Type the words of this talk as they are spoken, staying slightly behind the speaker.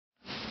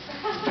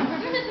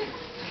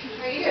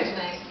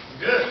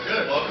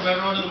welcome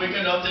everyone to the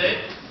Weekend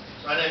Update.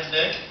 My name's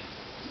Nick.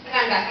 And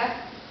I'm Becca.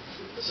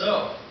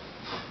 So,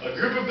 a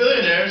group of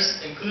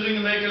billionaires,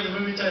 including the maker of the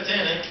movie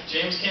Titanic,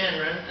 James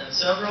Cameron, and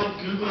several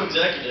Google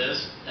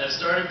executives, have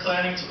started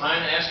planning to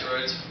mine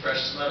asteroids for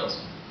precious metals.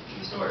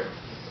 True story.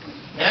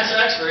 NASA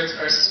experts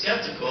are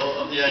skeptical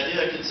of the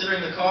idea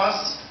considering the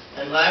costs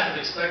and lack of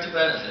expected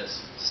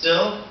benefits.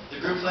 Still, the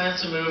group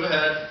plans to move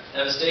ahead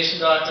and have a station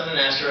docked on an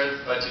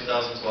asteroid by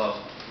 2012.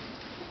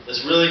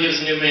 This really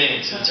gives new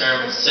meaning to the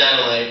term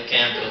satellite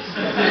campus.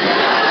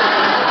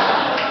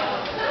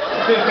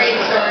 Great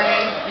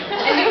story.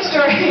 A new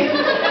story.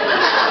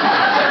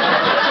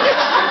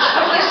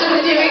 Published in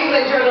the New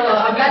England Journal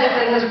of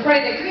Medicine has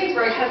reported that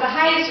Greensburg has the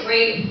highest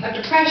rate of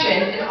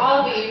depression in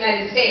all of the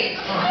United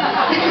States.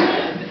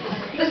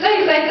 The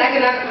study cites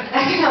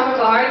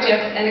economical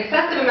hardships and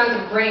excessive amounts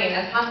of grain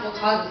as possible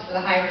causes for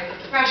the high rate of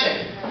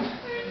depression.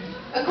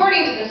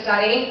 According to the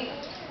study,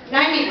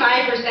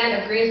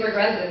 95% of Greensburg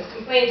residents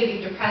complain to be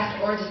depressed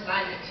or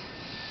despondent.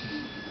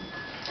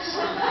 As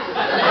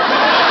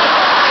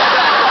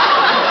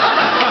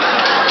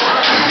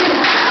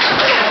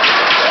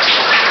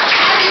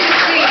you can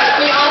see,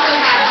 we also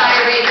have high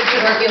rates of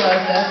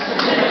tuberculosis.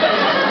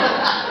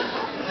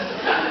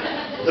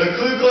 The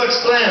Ku Klux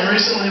Klan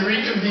recently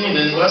reconvened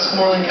in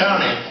Westmoreland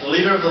County. The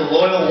leader of the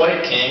Loyal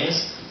White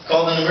Kings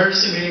called an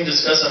emergency meeting to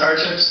discuss the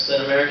hardships that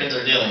Americans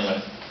are dealing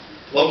with.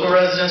 Local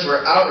residents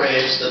were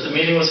outraged that the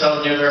meeting was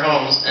held near their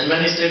homes, and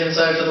many stayed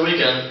inside for the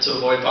weekend to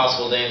avoid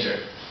possible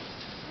danger.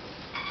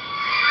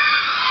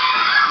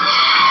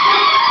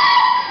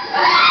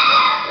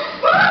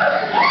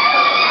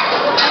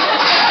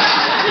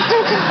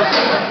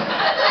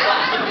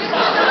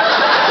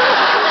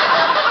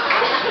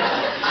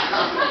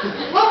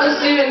 Local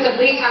students of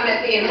Lee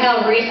Thomas-Ian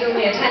Hill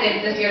recently attended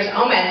this year's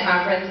OMED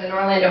conference in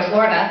Orlando,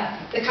 Florida.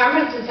 The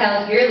conference is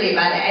held yearly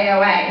by the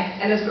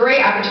AOA and is a great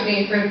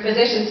opportunity for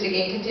physicians to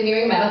gain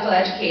continuing medical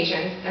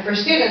education and for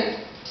students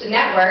to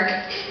network,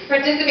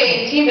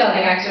 participate in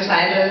team-building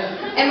exercises,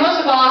 and most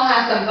of all,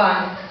 have some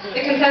fun.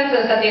 The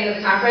consensus at the end of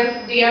the conference,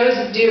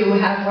 DOs do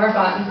have more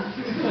fun.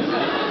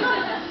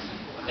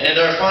 And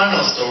our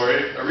final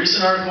story, a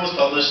recent article was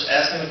published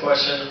asking the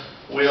question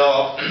we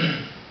all,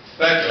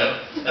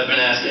 Becca, have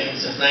been asking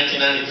since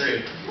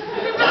 1993.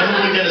 When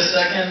will we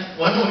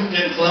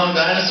get cloned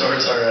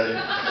dinosaurs already?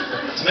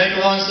 To make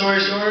a long story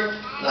short,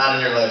 not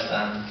in your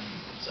lifetime.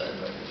 Sorry,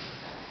 Becca.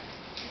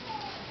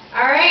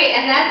 All right,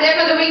 and that's it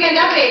for the Weekend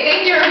Update.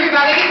 Thank you,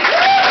 everybody.